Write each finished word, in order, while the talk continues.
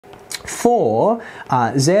for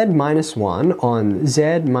z minus 1 on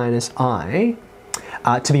z minus I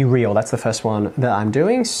to be real. That's the first one that I'm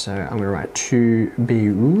doing, so I'm going to write to be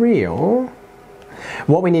real.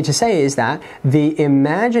 What we need to say is that the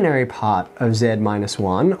imaginary part of z minus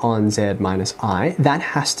 1 on z minus I, that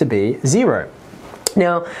has to be 0.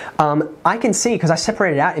 Now, I can see, because I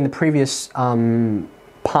separated out in the previous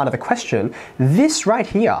part of the question, this right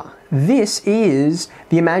here, this is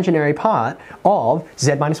the imaginary part of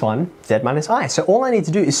z minus 1, z minus I. So all I need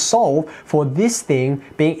to do is solve for this thing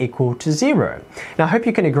being equal to 0. Now I hope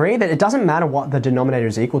you can agree that it doesn't matter what the denominator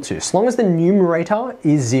is equal to. As long as the numerator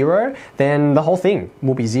is 0, then the whole thing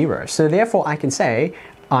will be 0. So therefore I can say,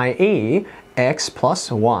 i.e. x plus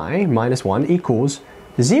y minus 1 equals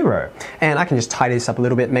 0. And I can just tidy this up a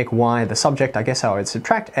little bit, make y the subject. I guess I would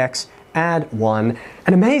subtract x, add 1,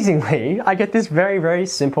 and amazingly, I get this very, very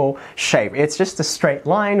simple shape. It's just a straight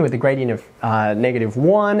line with a gradient of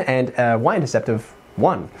 -1 and a y-intercept of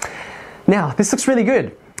 1. Now, this looks really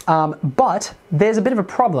good. But there's a bit of a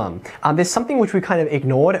problem. There's something which we kind of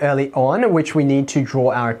ignored early on, which we need to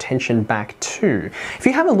draw our attention back to. If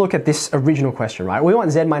you have a look at this original question, right, we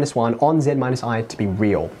want z minus 1 on z minus I to be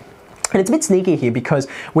real. And it's a bit sneaky here because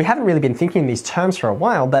we haven't really been thinking in these terms for a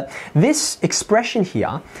while, but this expression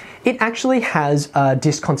here, it actually has a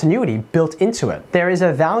discontinuity built into it. There is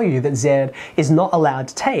a value that z is not allowed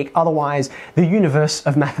to take, otherwise the universe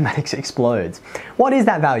of mathematics explodes. What is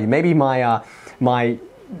that value? Maybe my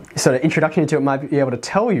sort of introduction to it might be able to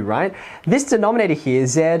tell you, right? This denominator here,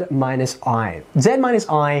 z minus I. Z minus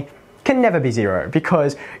I can never be 0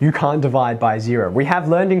 because you can't divide by 0. We have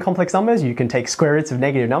learned in complex numbers you can take square roots of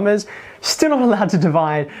negative numbers, still not allowed to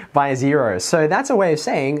divide by 0. So that's a way of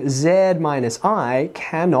saying z minus I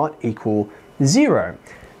cannot equal 0.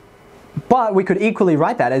 But we could equally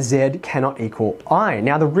write that as z cannot equal I.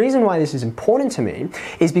 Now the reason why this is important to me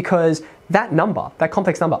is because that number, that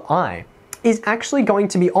complex number I, is actually going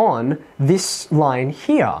to be on this line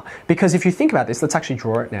here. Because if you think about this, let's actually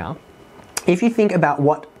draw it now. If you think about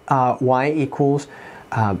what y equals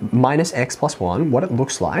minus x plus 1, what it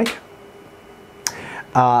looks like.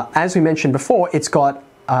 As we mentioned before, it's got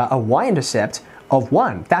a y-intercept of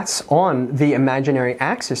 1. That's on the imaginary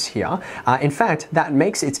axis here. In fact, that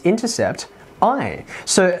makes its intercept I.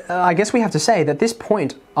 So I guess we have to say that this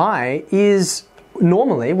point I is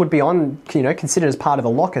normally would be on, considered as part of the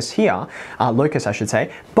locus here, locus I should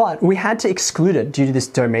say, but we had to exclude it due to this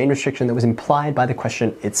domain restriction that was implied by the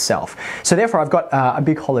question itself. So therefore I've got a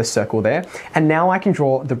big hollow circle there, and now I can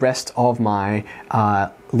draw the rest of my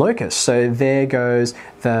locus. So there goes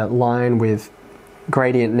the line with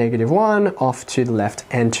gradient -1 off to the left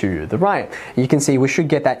and to the right. You can see we should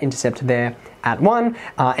get that intercept there at 1,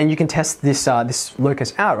 and you can test this this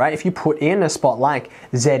locus out, right? If you put in a spot like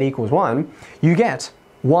z equals 1, you get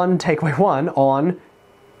 1 take away 1 on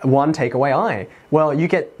 1 take away I. Well, you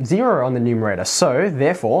get 0 on the numerator, so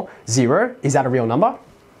therefore 0, is that a real number?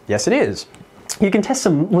 Yes, it is. You can test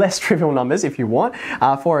some less trivial numbers if you want.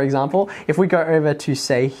 For example, if we go over to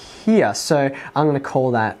say here, so I'm going to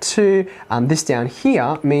call that 2. This down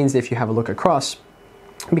here means if you have a look across,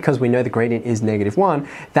 because we know the gradient is -1,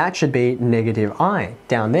 that should be -I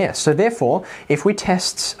down there. So therefore, if we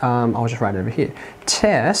test, I'll just write it over here,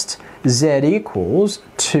 test z equals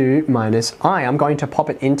 2 minus I. I'm going to pop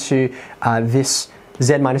it into this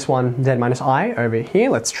z minus 1, z minus I over here.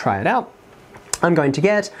 Let's try it out. I'm going to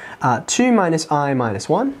get 2 minus I minus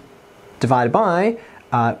 1 divided by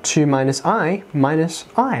 2 minus I minus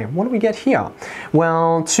I. What do we get here?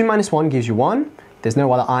 Well, 2 minus 1 gives you 1. There's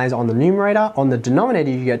no other i's on the numerator. On the denominator,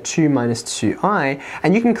 you get 2 minus 2i,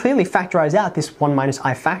 and you can clearly factorize out this 1 minus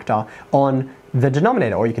I factor on the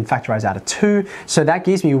denominator, or you can factorize out a 2. So that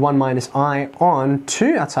gives me 1 minus I on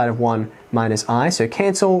 2 outside of 1 minus I. So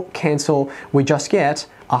cancel, cancel. We just get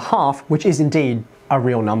a half, which is indeed a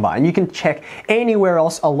real number. And you can check anywhere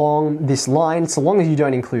else along this line, so long as you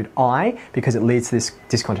don't include I, because it leads to this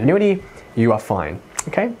discontinuity, you are fine.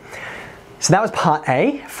 Okay? So that was part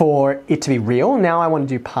A, for it to be real. Now I want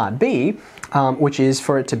to do part B, which is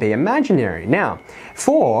for it to be imaginary. Now,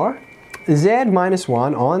 for z minus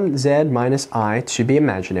 1 on z minus I to be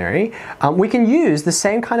imaginary, we can use the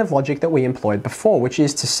same kind of logic that we employed before, which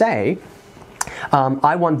is to say,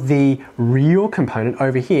 I want the real component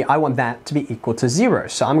over here, I want that to be equal to 0.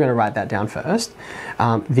 So I'm going to write that down first.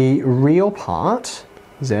 The real part,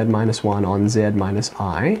 z minus 1 on z minus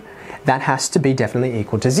I, that has to be definitely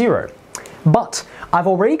equal to 0. But I've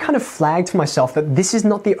already kind of flagged for myself that this is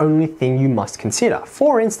not the only thing you must consider.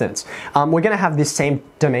 For instance, we're going to have this same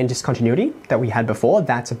domain discontinuity that we had before.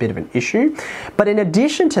 That's a bit of an issue. But in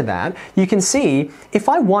addition to that, you can see if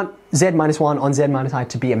I want z minus 1 on z minus I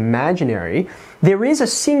to be imaginary, there is a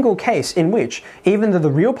single case in which, even though the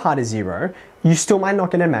real part is 0, you still might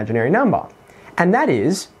not get an imaginary number. And that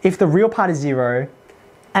is if the real part is 0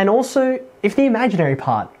 and also if the imaginary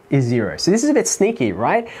part is 0. So this is a bit sneaky,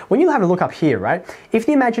 right? When you have a look up here, right? If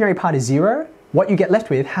the imaginary part is 0, what you get left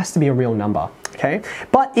with has to be a real number, okay?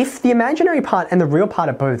 But if the imaginary part and the real part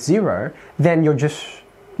are both 0, then you're just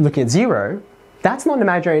looking at 0. That's not an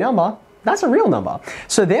imaginary number. That's a real number.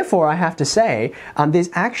 So therefore, I have to say,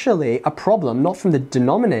 there's actually a problem, not from the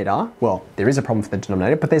denominator. Well, there is a problem for the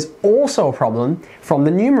denominator, but there's also a problem from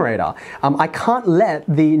the numerator. I can't let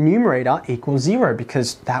the numerator equal 0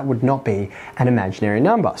 because that would not be an imaginary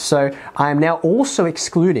number. So I am now also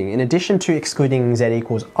excluding, in addition to excluding z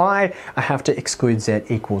equals I have to exclude z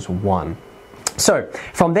equals 1. So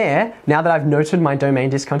from there, now that I've noted my domain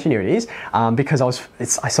discontinuities, because I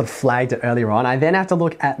sort of flagged it earlier on, I then have to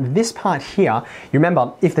look at this part here. You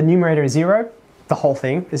remember, if the numerator is 0, the whole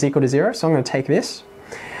thing is equal to 0. So I'm going to take this.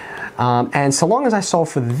 And so long as I solve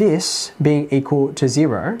for this being equal to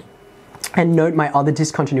 0, and note my other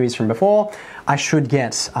discontinuities from before, I should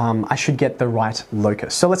get the right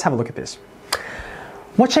locus. So let's have a look at this.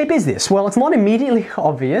 What shape is this? Well, it's not immediately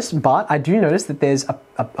obvious, but I do notice that there's a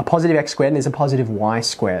positive x squared and there's a positive y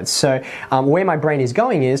squared. So where my brain is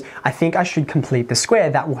going is, I think I should complete the square.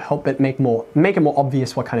 That will help it make it more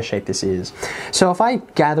obvious what kind of shape this is. So if I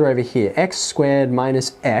gather over here, x squared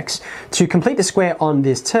minus x, to complete the square on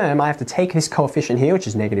this term, I have to take this coefficient here, which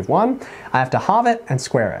is -1. I have to halve it and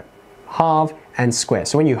square it. Halve and square.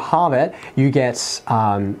 So when you halve it, you get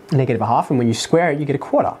 -1/2, and when you square it, you get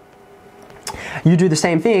 1/4. You do the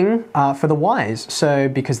same thing for the y's, so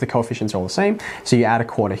because the coefficients are all the same, so you add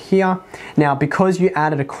 1/4 here. Now, because you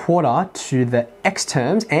added 1/4 to the x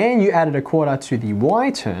terms and you added 1/4 to the y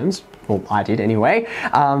terms, well, I did anyway,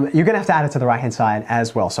 you're going to have to add it to the right-hand side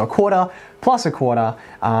as well. So 1/4 plus 1/4,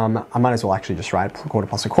 I might as well actually just write 1/4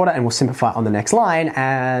 plus 1/4, and we'll simplify on the next line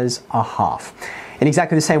as 1/2. In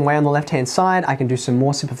exactly the same way on the left-hand side, I can do some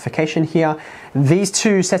more simplification here. These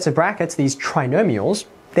two sets of brackets, these trinomials,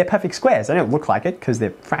 they're perfect squares. They don't look like it because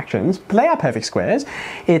they're fractions, but they are perfect squares.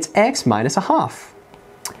 It's x minus 1/2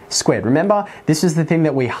 squared. Remember, this is the thing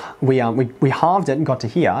that we halved it and got to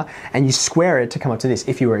here, and you square it to come up to this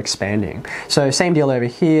if you were expanding. So same deal over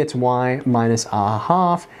here, it's y minus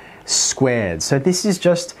 1/2 squared. So this is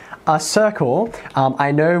just a circle.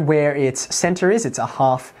 I know where its center is. It's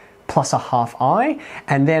 1/2 plus 1/2 I,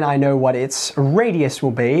 and then I know what its radius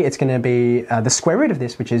will be. It's going to be the square root of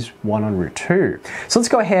this, which is 1/√2. So let's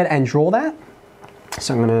go ahead and draw that.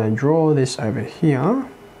 So I'm going to draw this over here.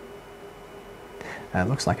 It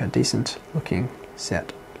looks like a decent looking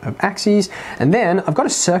set of axes. And then I've got a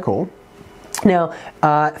circle. Now,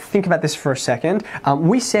 think about this for a second.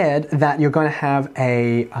 We said that you're going to have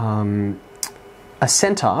a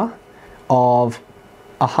center of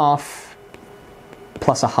 1/2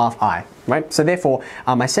 plus 1/2 I, right? So therefore,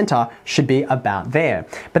 my center should be about there.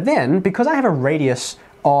 But then, because I have a radius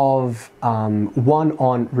of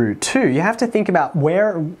 1/√2, you have to think about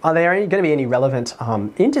where are there going to be any relevant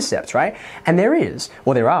intercepts, right? And there is,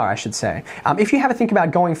 or there are, I should say. If you have a think about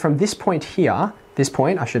going from this point here, this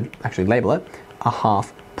point, I should actually label it,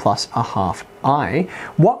 1/2 plus 1/2 I,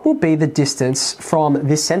 what will be the distance from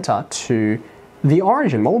this center to the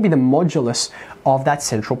origin? What will be the modulus of that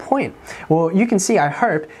central point? Well, you can see, I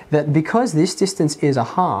hope, that because this distance is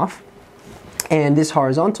 1/2 and this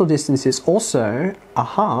horizontal distance is also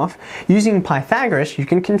 1/2, using Pythagoras, you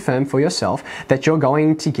can confirm for yourself that you're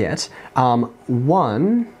going to get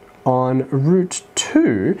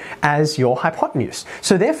 1/√2 as your hypotenuse.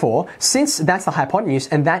 So therefore, since that's the hypotenuse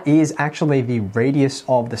and that is actually the radius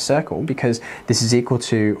of the circle, because this is equal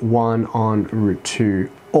to 1/√2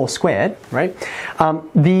 all squared, right?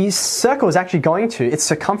 The circle is actually going to, its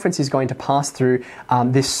circumference is going to pass through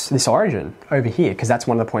this origin over here, because that's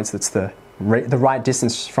one of the points that's the right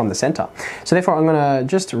distance from the center. So therefore, I'm going to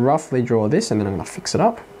just roughly draw this, and then I'm going to fix it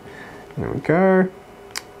up. There we go.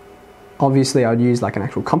 Obviously, I'd use like an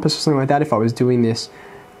actual compass or something like that if I was doing this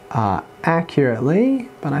accurately,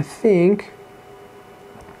 but I think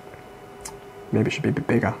maybe it should be a bit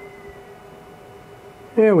bigger.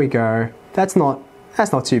 There we go. That's not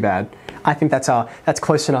too bad. I think that's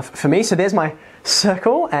close enough for me. So there's my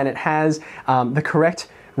circle, and it has the correct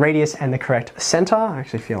radius and the correct center. I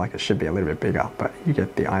actually feel like it should be a little bit bigger, but you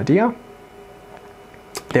get the idea.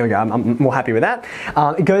 There we go, I'm more happy with that.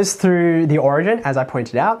 It goes through the origin, as I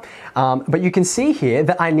pointed out, but you can see here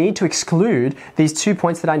that I need to exclude these 2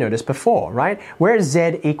 points that I noticed before, right? Where is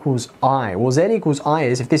z equals I? Well, z equals I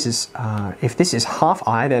is, if this is half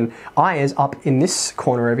I, then I is up in this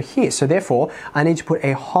corner over here. So therefore, I need to put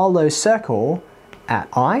a hollow circle at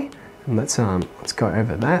I. And let's go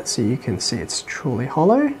over that so you can see it's truly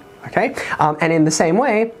hollow, okay? And in the same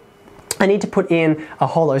way, I need to put in a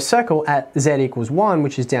hollow circle at z equals 1,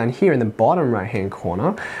 which is down here in the bottom right-hand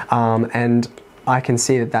corner. And I can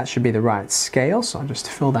see that that should be the right scale, so I'll just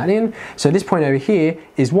fill that in. So this point over here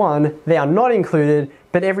is 1. They are not included,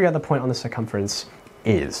 but every other point on the circumference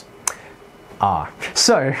is.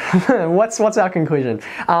 So what's our conclusion?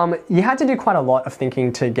 You had to do quite a lot of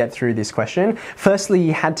thinking to get through this question. Firstly,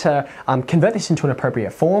 you had to convert this into an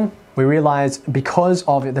appropriate form. We realized because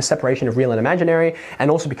of the separation of real and imaginary, and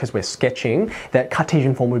also because we're sketching, that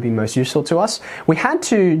Cartesian form would be most useful to us. We had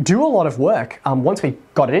to do a lot of work once we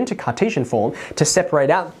got it into Cartesian form to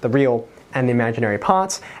separate out the real and the imaginary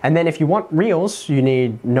parts. And then if you want reals, you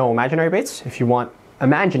need no imaginary bits. If you want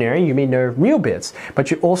imaginary, you need no real bits. But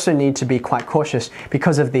you also need to be quite cautious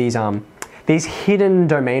because of these hidden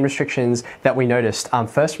domain restrictions that we noticed,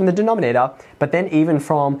 first from the denominator, but then even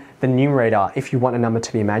from the numerator. If you want a number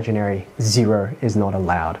to be imaginary, 0 is not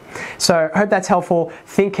allowed. So I hope that's helpful.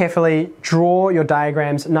 Think carefully, draw your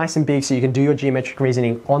diagrams nice and big so you can do your geometric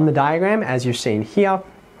reasoning on the diagram as you've seen here,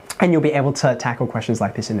 and you'll be able to tackle questions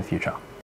like this in the future.